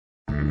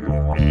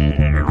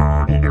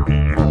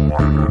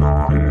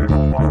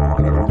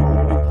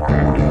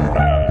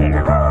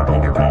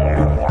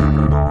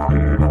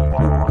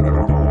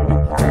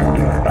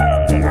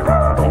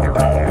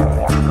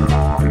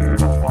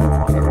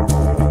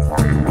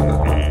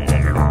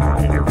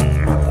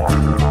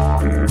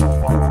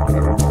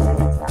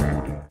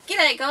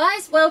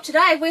Well,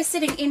 today we're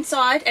sitting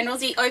inside an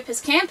Aussie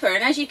Opus camper,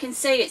 and as you can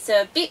see it's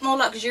a bit more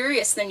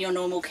luxurious than your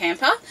normal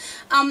camper.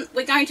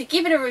 We're going to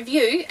give it a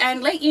review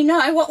and let you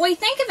know what we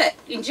think of it.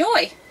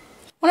 Enjoy!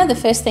 One of the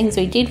first things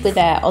we did with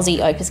our Aussie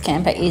Opus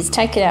camper is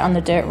take it out on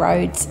the dirt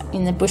roads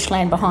in the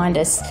bushland behind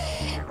us.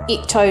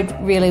 It towed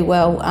really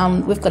well.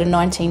 We've got a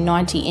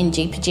 1990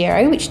 NG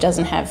Pajero which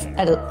doesn't have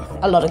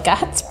a lot of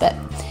guts, but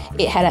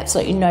it had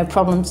absolutely no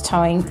problems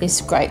towing this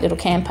great little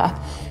camper.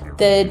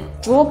 The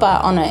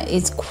drawbar on it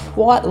is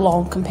quite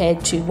long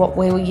compared to what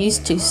we were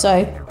used to,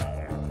 so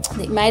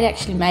it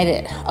actually made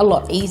it a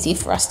lot easier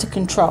for us to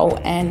control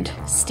and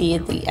steer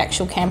the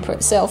actual camper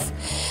itself.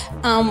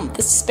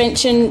 The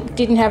suspension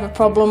didn't have a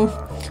problem,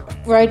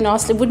 rode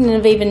nicely, wouldn't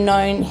have even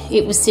known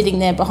it was sitting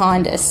there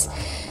behind us.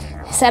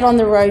 Sat on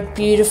the road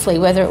beautifully,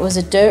 whether it was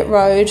a dirt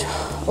road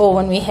or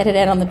when we headed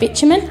out on the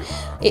bitumen,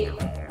 it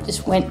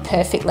just went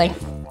perfectly.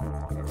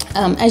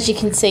 As you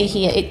can see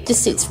here, it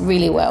just sits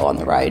really well on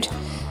the road.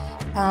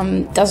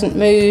 Doesn't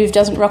move,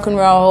 doesn't rock and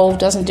roll,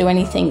 doesn't do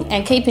anything.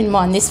 And keep in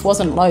mind, this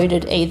wasn't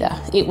loaded either.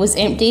 It was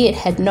empty. It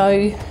had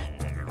no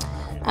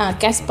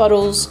gas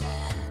bottles,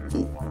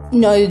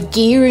 no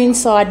gear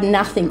inside,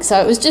 nothing.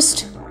 So it was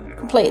just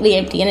completely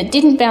empty, and it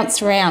didn't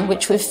bounce around,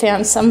 which we've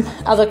found some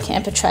other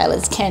camper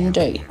trailers can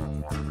do.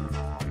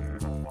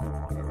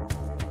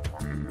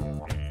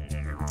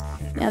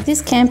 Now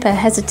this camper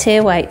has a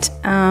tare weight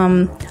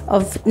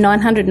of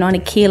 990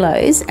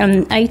 kilos and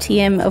an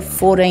ATM of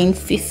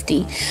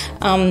 1450,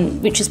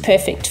 which is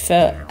perfect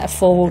for a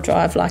four-wheel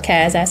drive like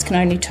ours. Ours can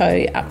only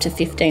tow up to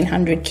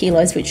 1500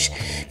 kilos, which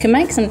can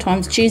make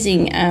sometimes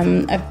choosing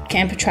a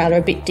camper trailer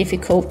a bit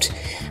difficult,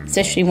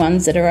 especially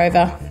ones that are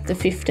over the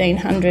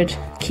 1500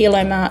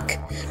 kilo mark.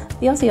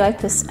 The Aussie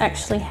Opus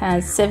actually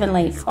has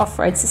 7-leaf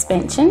off-road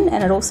suspension,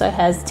 and it also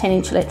has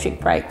 10-inch electric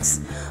brakes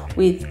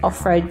with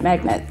off-road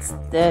magnets.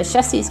 The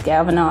chassis is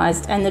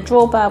galvanised, and the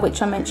drawbar,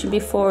 which I mentioned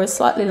before, is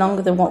slightly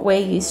longer than what we're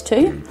used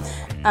to,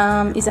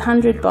 is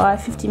 100 by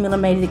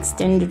 50mm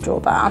extended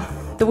drawbar.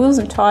 The wheels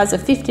and tyres are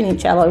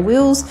 15-inch alloy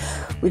wheels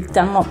with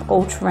Dunlop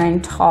all-terrain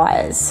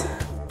tyres.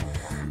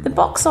 The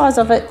box size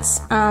of it's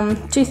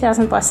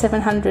 2000 by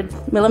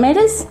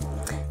 700mm,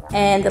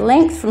 and the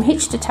length from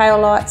hitch to tail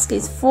lights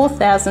is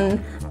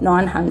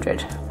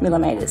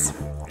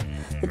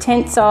 4900mm. The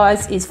tent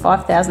size is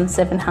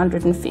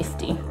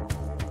 5750.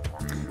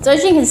 So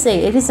as you can see,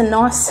 it is a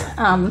nice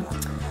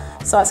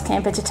size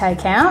camper to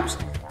take out.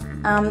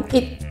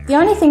 The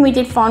only thing we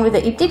did find with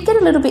it, it did get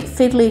a little bit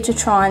fiddly to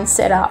try and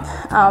set up,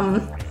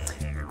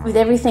 with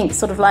everything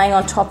sort of laying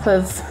on top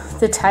of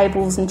the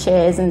tables and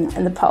chairs and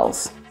the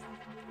poles.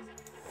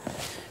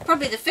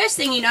 Probably the first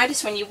thing you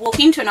notice when you walk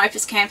into an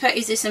Opus camper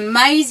is this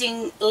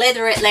amazing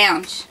leatherette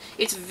lounge.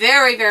 It's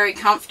very, very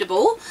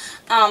comfortable,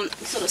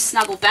 sort of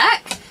snuggle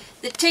back.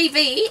 The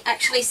TV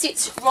actually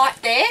sits right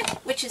there,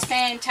 which is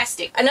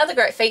fantastic. Another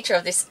great feature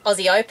of this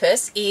Aussie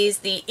Opus is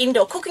the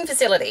indoor cooking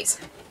facilities.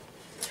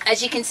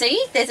 As you can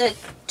see, there's a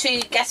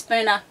 2 gas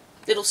burner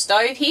little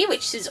stove here,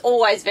 which is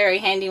always very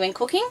handy when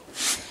cooking.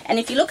 And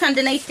if you look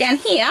underneath down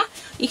here,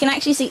 you can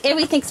actually see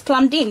everything's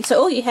plumbed in.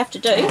 So all you have to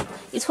do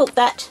is hook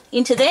that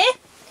into there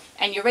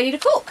and you're ready to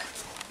cook.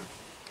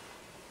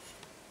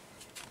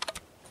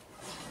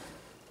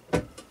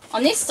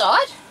 On this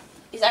side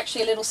is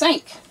actually a little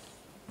sink.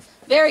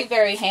 Very,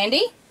 very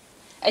handy.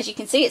 As you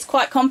can see, it's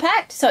quite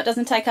compact, so it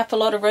doesn't take up a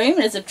lot of room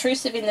and is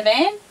obtrusive in the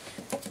van.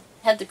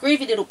 Have the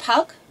groovy little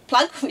plug,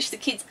 which the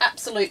kids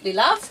absolutely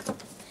love.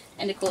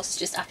 And of course,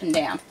 just up and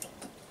down.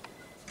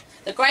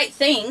 The great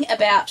thing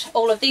about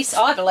all of this,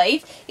 I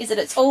believe, is that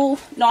it's all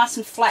nice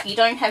and flat. You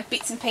don't have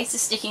bits and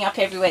pieces sticking up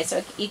everywhere,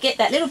 so you get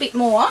that little bit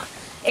more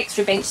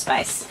extra bench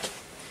space.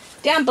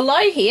 Down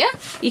below here,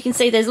 you can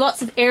see there's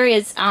lots of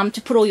areas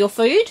to put all your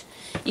food.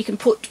 You can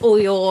put all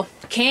your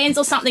cans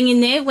or something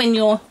in there when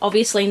you're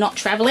obviously not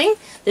travelling.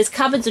 There's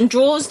cupboards and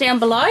drawers down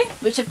below,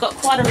 which have got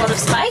quite a lot of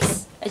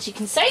space, as you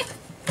can see.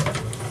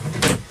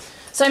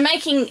 So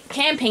making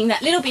camping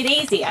that little bit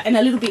easier and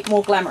a little bit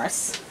more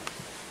glamorous.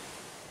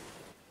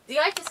 The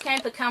Opus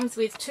camper comes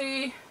with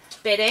 2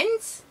 bed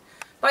ends.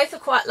 Both are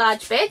quite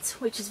large beds,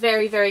 which is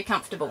very, very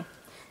comfortable.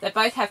 They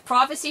both have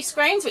privacy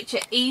screens, which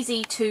are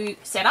easy to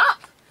set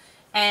up.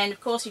 And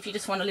of course, if you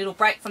just want a little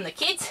break from the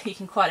kids, you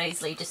can quite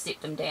easily just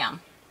zip them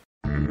down.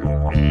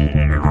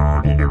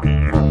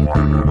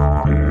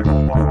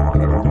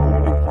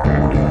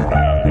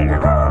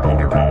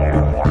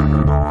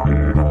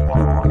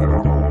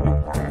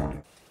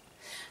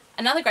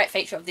 Another great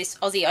feature of this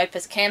Aussie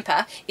Opus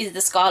camper is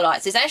the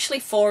skylights. There's actually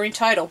 4 in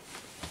total.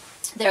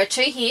 There are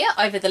 2 here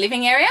over the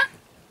living area,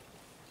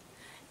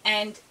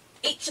 and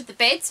each of the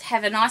beds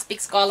have a nice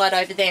big skylight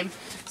over them.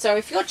 So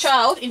if your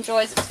child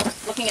enjoys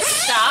looking at the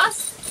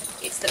stars,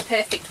 it's the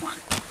perfect one.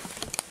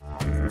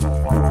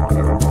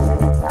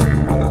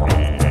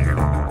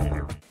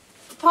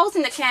 controls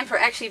in the camper are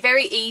actually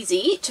very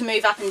easy to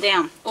move up and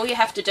down. All you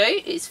have to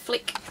do is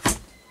flick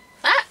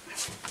that,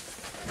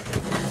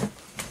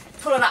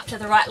 pull it up to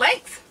the right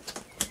length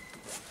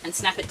and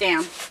snap it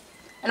down.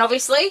 And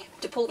obviously,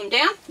 to pull them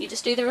down, you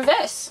just do the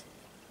reverse.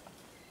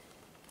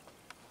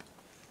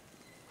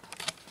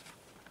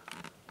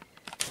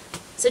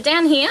 So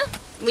down here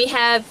we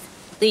have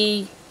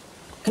the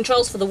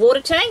controls for the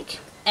water tank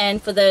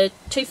and for the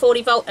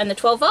 240 volt and the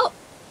 12 volt.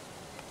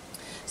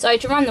 So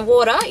to run the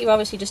water, you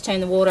obviously just turn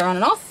the water on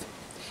and off.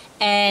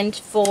 And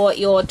for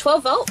your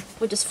 12 volt,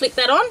 we just flick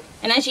that on.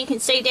 And as you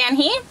can see down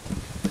here,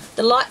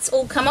 the lights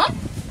all come on.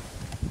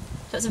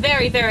 So it's a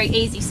very, very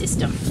easy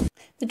system.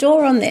 The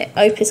door on the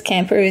Opus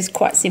Camper is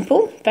quite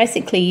simple.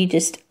 Basically, you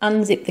just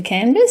unzip the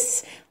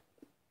canvas.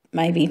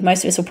 Maybe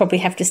most of us will probably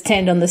have to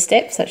stand on the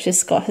steps, such as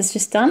Scott has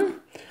just done.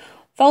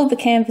 Fold the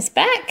canvas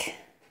back,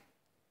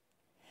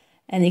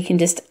 and you can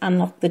just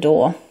unlock the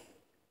door.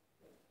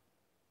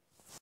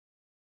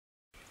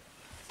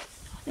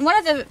 And one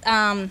of the,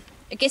 I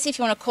guess if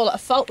you want to call it a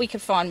fault we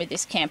could find with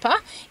this camper,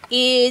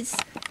 is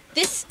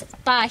this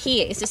bar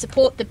here is to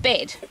support the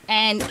bed.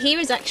 And here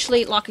is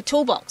actually like a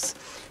toolbox.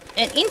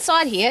 And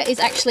inside here is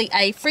actually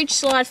a fridge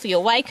slide for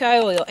your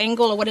Waco or your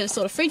Engel or whatever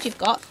sort of fridge you've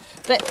got,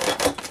 but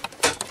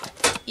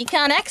you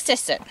can't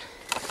access it.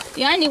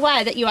 The only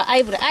way that you are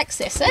able to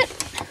access it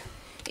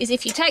is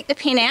if you take the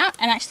pin out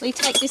and actually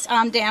take this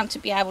arm down to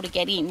be able to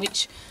get in,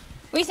 which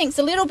we think is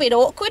a little bit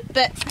awkward,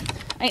 but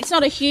it's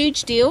not a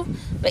huge deal.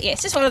 But yeah,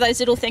 it's just one of those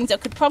little things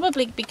that could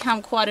probably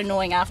become quite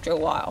annoying after a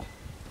while.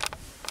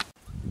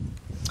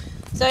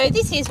 So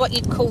this is what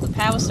you'd call the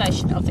power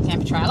station of the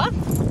camper trailer.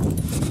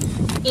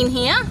 In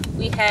here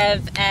we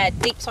have a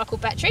deep cycle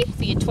battery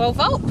for your 12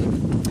 volt,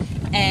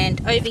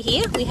 and over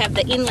here we have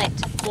the inlet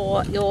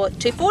for your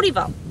 240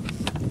 volt.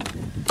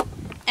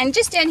 And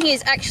just down here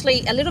is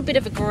actually a little bit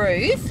of a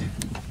groove,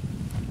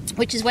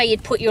 which is where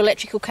you'd put your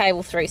electrical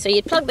cable through. So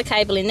you'd plug the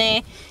cable in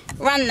there,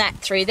 run that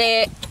through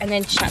there, and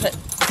then shut it.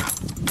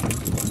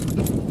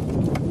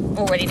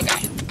 All ready to go.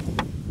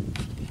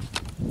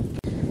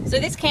 So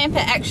this camper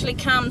actually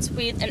comes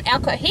with an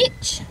Alco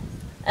hitch,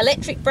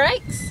 electric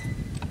brakes,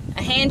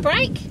 a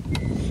handbrake,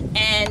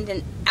 and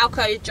an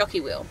Alco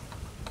jockey wheel.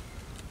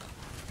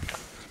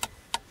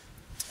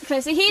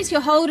 Okay, so here's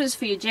your holders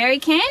for your jerry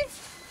can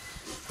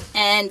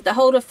and the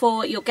holder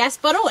for your gas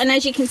bottle, and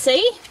as you can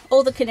see,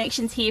 all the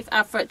connections here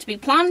are for it to be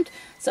plumbed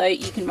so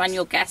you can run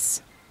your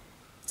gas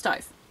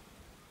stove.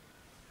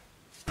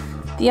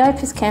 The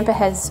Opus Camper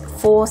has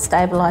 4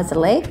 stabiliser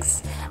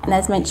legs, and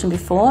as mentioned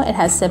before, it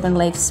has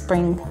 7-leaf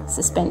spring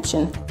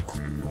suspension.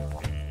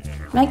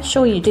 Make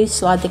sure you do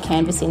slide the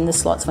canvas in the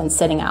slots when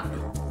setting up.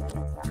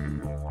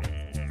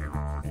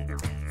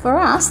 For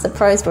us, the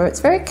pros were it's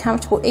very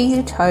comfortable,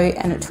 easy to tow,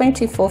 and at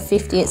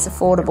 $22,450 it's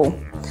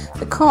affordable.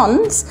 The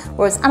cons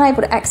were it's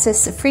unable to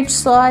access the fridge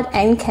slide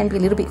and can be a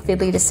little bit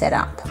fiddly to set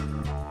up.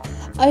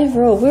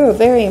 Overall, we were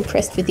very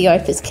impressed with the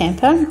Opus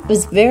Camper. It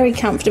was very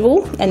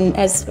comfortable, and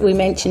as we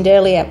mentioned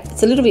earlier,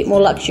 it's a little bit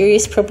more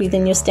luxurious probably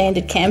than your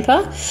standard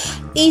camper.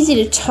 Easy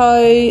to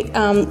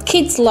tow,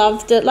 kids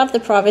loved it, loved the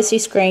privacy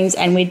screens,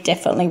 and we'd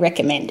definitely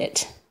recommend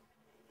it.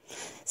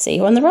 See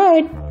you on the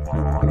road.